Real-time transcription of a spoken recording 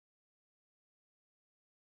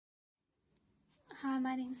Hi,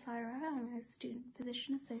 my name's Saira. I'm a student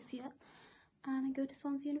physician associate and I go to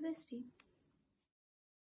Swansea University.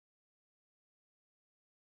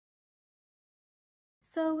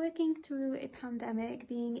 So working through a pandemic,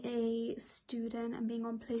 being a student and being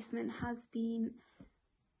on placement has been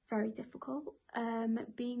very difficult.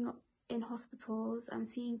 Being in hospitals and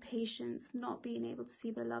seeing patients not being able to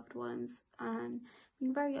see their loved ones and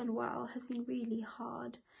being very unwell has been really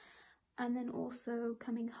hard. And then also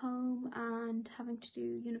coming home and having to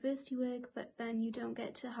do university work, but then you don't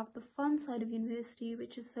get to have the fun side of university,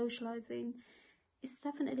 which is socialising. It's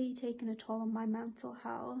definitely taken a toll on my mental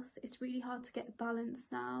health. It's really hard to get balance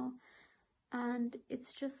now, and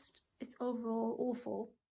it's overall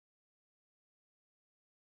awful.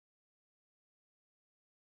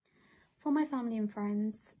 For my family and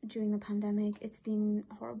friends during the pandemic, it's been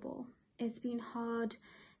horrible. It's been hard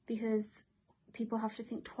because people have to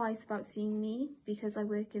think twice about seeing me because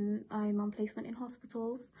I'm on placement in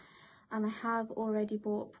hospitals, and I have already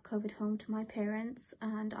brought COVID home to my parents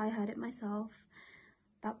and I had it myself.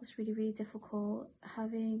 That was really, really difficult.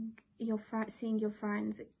 Seeing your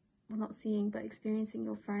friends, well, not seeing, but experiencing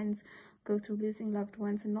your friends go through losing loved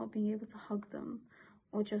ones and not being able to hug them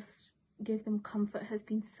or just give them comfort has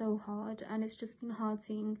been so hard. And it's just been hard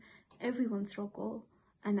seeing everyone struggle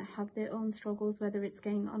and have their own struggles, whether it's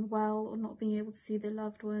getting unwell or not being able to see their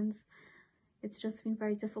loved ones. It's just been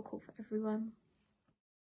very difficult for everyone.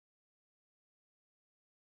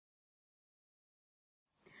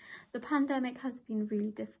 The pandemic has been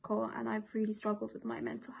really difficult and I've really struggled with my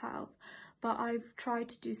mental health, but I've tried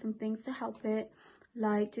to do some things to help it,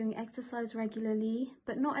 like doing exercise regularly,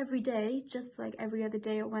 but not every day, just like every other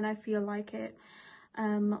day or when I feel like it.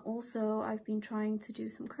 Also, I've been trying to do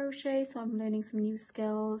some crochet, so I'm learning some new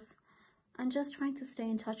skills and just trying to stay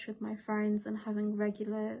in touch with my friends and having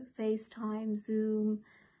regular FaceTime, Zoom,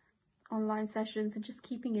 online sessions and just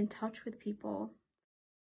keeping in touch with people.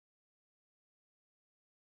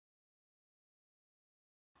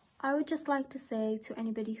 I would just like to say to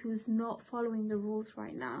anybody who's not following the rules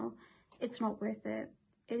right now, it's not worth it.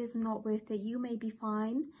 It is not worth it. You may be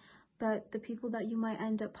fine, but the people that you might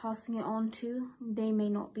end up passing it on to, they may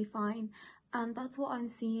not be fine. And that's what I'm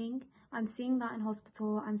seeing. I'm seeing that in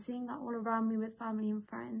hospital. I'm seeing that all around me with family and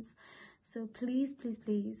friends. So please, please,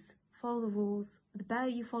 please follow the rules. The better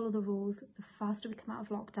you follow the rules, the faster we come out of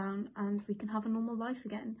lockdown and we can have a normal life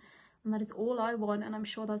again. And that is all I want, and I'm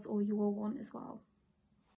sure that's all you all want as well.